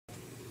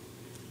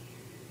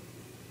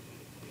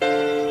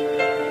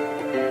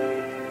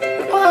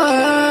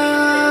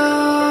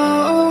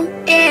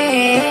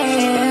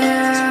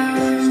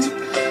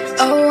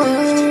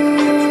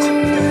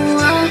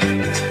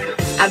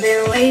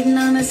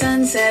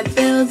debt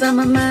bills on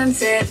my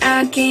mindset.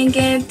 I can't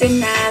get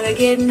denied. They're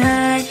getting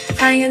high,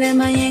 higher than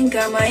my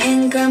income. My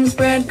income's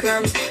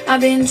breadcrumbs.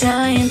 I've been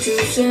trying to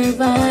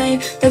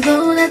survive. The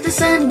glow that the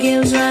sun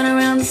gives right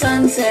around the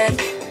sunset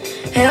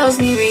helps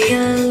me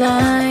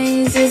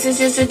realize this is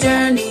just a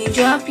journey.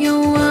 Drop your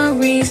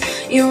worries,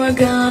 you are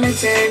gonna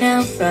turn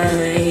out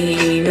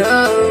fine.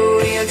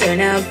 Oh, you'll turn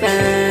out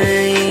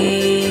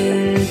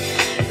fine.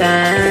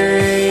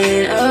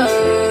 Fine,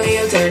 oh,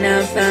 you'll turn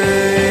out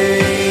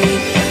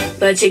fine.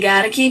 But you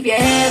gotta keep your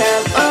head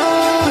up,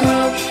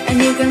 oh, and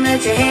you can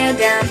let your hair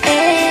down,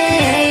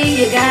 hey.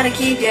 You gotta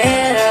keep your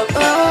head up,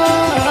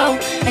 oh,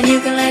 and you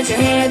can let your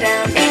hair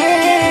down,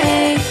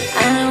 hey.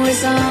 I know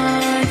it's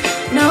hard,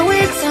 no,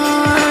 it's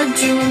hard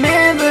to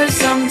remember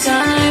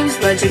sometimes,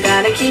 but you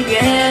gotta keep your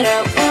head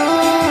up,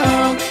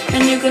 oh,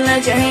 and you can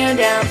let your hair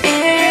down,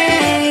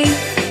 hey.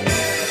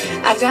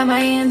 I've got my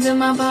hands in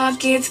my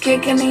pockets,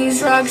 kicking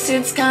these rocks.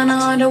 It's kinda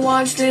hard to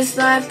watch this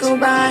life go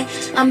by.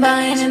 I'm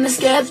buying in the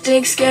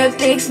skeptics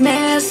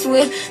mess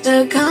with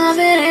the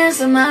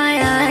confidence in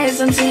my eyes.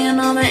 I'm seeing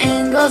all the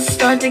angles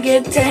start to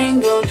get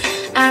tangled.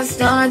 I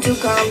start to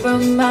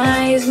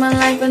compromise my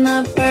life and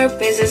the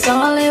purpose. Is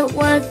all it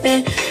worth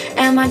it?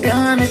 Am I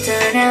gonna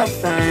turn out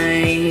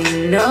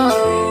fine?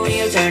 No,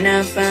 you'll turn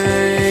out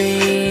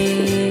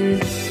fine.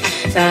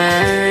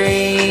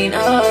 Fine,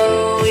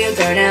 oh, you'll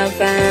turn out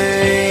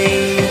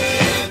fine.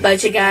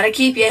 But you gotta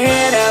keep your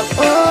head up,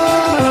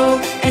 oh,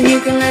 and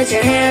you can let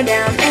your hair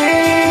down,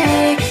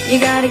 hey. You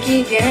gotta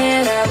keep your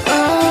head up,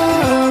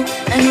 oh,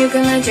 and you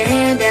can let your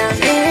hair down,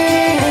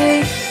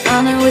 hey.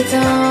 I know it's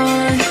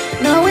hard,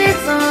 no,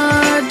 it's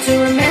hard to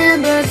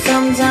remember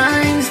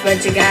sometimes,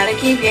 but you gotta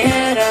keep your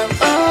head up,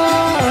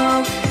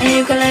 oh, and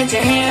you can let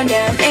your hair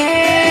down,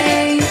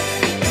 hey.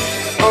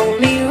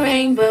 Only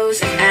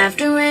rainbows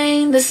after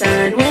rain, the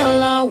sun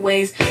will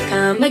always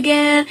come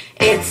again.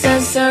 It's a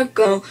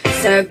circle,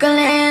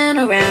 circling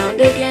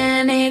around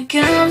again. It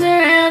comes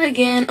around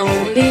again.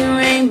 Only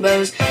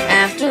rainbows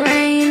after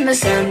rain, the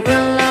sun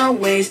will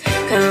always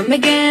come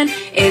again.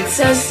 It's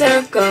a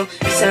circle,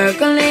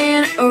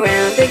 circling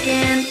around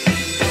again.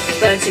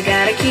 But you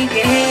gotta keep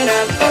your head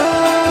up,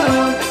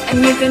 oh,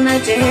 and you can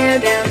let your hair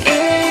down,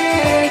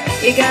 eh.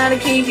 You gotta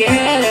keep your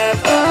head up,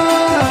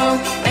 oh,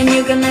 and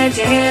you can let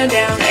your hair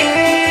down,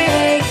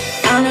 eh.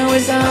 I know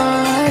it's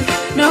hard,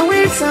 no,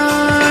 it's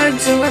hard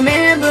to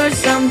remember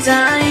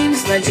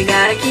sometimes, but you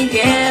gotta keep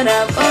your head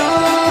up,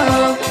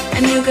 oh,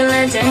 and you can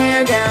let your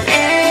hair down,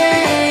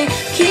 eh.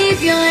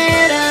 Keep your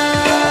head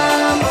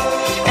up,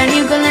 and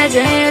you can let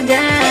your hair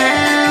down.